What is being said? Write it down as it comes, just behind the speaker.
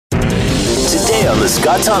today on The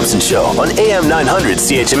Scott Thompson Show on AM 900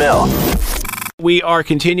 CHML. We are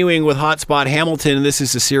continuing with Hotspot Hamilton, and this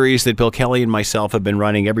is a series that Bill Kelly and myself have been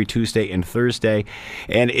running every Tuesday and Thursday,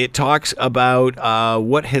 and it talks about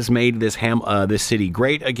what has made this city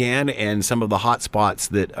great again, and some of the hot spots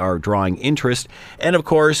that are drawing interest, and of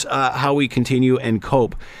course how we continue and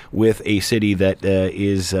cope with a city that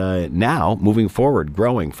is now moving forward,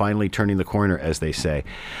 growing, finally turning the corner, as they say.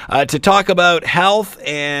 To talk about health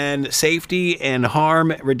and safety and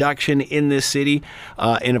harm reduction in this city,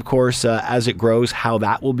 and of course as it grows, how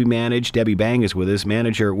that will be managed. Debbie Bang is with us,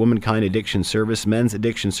 manager, Womankind Addiction Service, Men's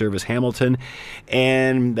Addiction Service Hamilton,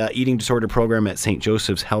 and eating disorder program at St.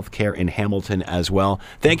 Joseph's Healthcare in Hamilton as well.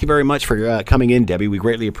 Thank you very much for coming in, Debbie. We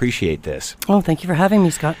greatly appreciate this. Oh, thank you for having me,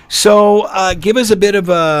 Scott. So give us a bit of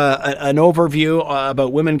an overview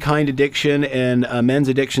about Womankind Addiction and Men's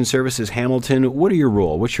Addiction Services Hamilton. What are your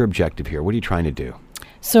role? What's your objective here? What are you trying to do?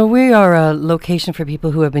 So we are a location for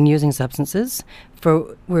people who have been using substances.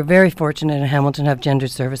 We're very fortunate in Hamilton to have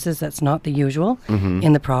gendered services. That's not the usual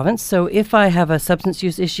in the province. So if I have a substance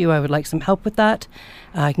use issue, I would like some help with that.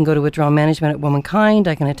 I can go to withdrawal management at Womankind.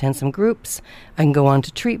 I can attend some groups. I can go on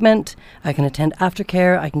to treatment. I can attend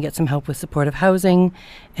aftercare. I can get some help with supportive housing.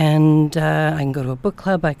 And I can go to a book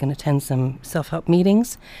club. I can attend some self-help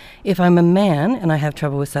meetings. If I'm a man and I have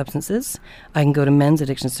trouble with substances, I can go to Men's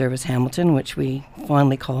Addiction Service Hamilton, which we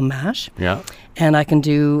fondly call MASH. Yeah. And I can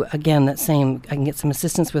do, again, that same, I can get some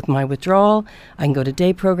assistance with my withdrawal. I can go to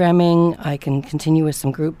day programming. I can continue with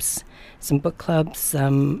some groups, some book clubs,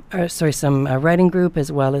 some writing group, as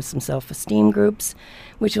well as some self-esteem groups,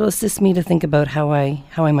 which will assist me to think about how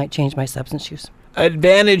I might change my substance use.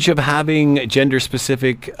 Advantage of having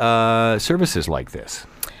gender-specific services like this?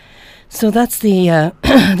 So that's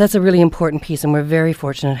that's a really important piece, and we're very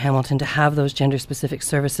fortunate in Hamilton to have those gender-specific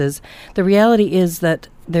services. The reality is that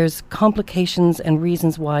there's complications and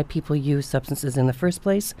reasons why people use substances in the first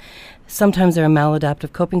place. Sometimes they're a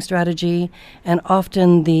maladaptive coping strategy, and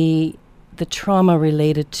often the trauma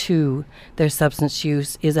related to their substance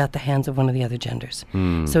use is at the hands of one of the other genders.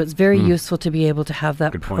 So it's very useful to be able to have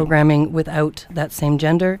that programming without that same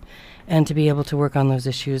gender, and to be able to work on those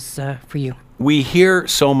issues for you. We hear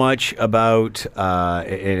so much about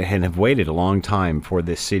and have waited a long time for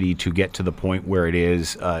this city to get to the point where it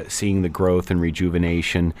is, seeing the growth and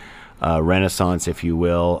rejuvenation, renaissance, if you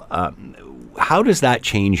will. How does that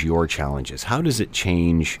change your challenges? How does it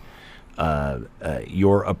change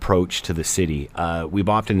your approach to the city? We've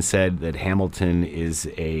often said that Hamilton is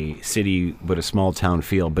a city with a small town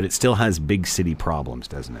feel, but it still has big city problems,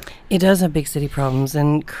 doesn't it? It does have big city problems,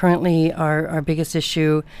 and currently our biggest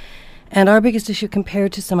issue, and our biggest issue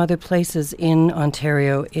compared to some other places in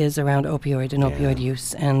Ontario, is around opioid and opioid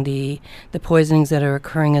use and the poisonings that are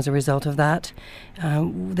occurring as a result of that.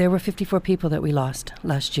 There were 54 people that we lost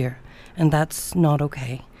last year, and that's not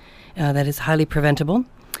okay. That is highly preventable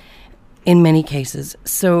in many cases.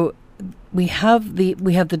 So we have the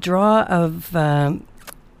draw of on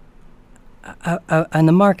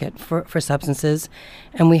the market for substances,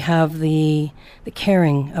 and we have the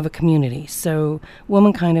caring of a community. So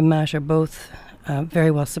Womankind and MASH are both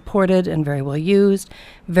very well supported and very well used,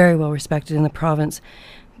 very well respected in the province.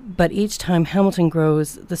 But each time Hamilton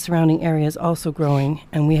grows, the surrounding area is also growing,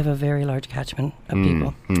 and we have a very large catchment of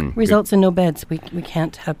people. Results in no beds. We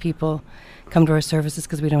can't have people come to our services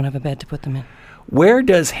because we don't have a bed to put them in. Where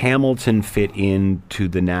does Hamilton fit into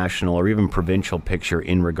the national or even provincial picture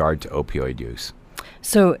in regard to opioid use?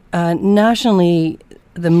 So nationally,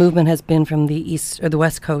 the movement has been from the east or the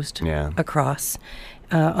west coast across.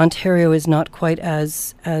 Ontario is not quite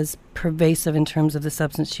as pervasive in terms of the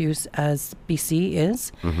substance use as BC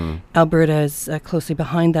is. Alberta is closely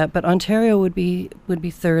behind that, but Ontario would be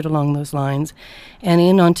third along those lines. And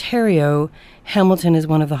in Ontario, Hamilton is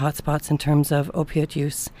one of the hotspots in terms of opioid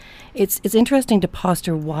use. It's interesting to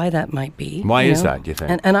posture why that might be. Why is that, do you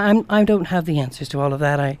think? And I don't have the answers to all of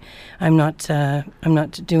that. I'm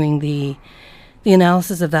not doing the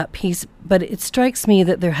analysis of that piece, but it strikes me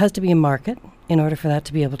that there has to be a market in order for that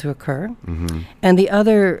to be able to occur. And the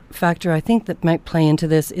other factor I think that might play into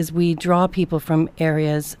this is we draw people from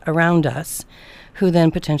areas around us who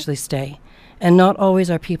then potentially stay. And not always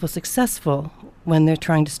are people successful when they're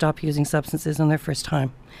trying to stop using substances on their first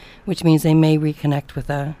time, which means they may reconnect with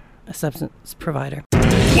a substance provider.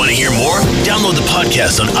 Want to hear more? Download the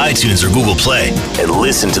podcast on iTunes or Google Play and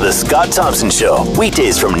listen to The Scott Thompson Show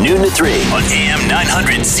weekdays from noon to 3 on AM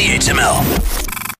 900 CHML.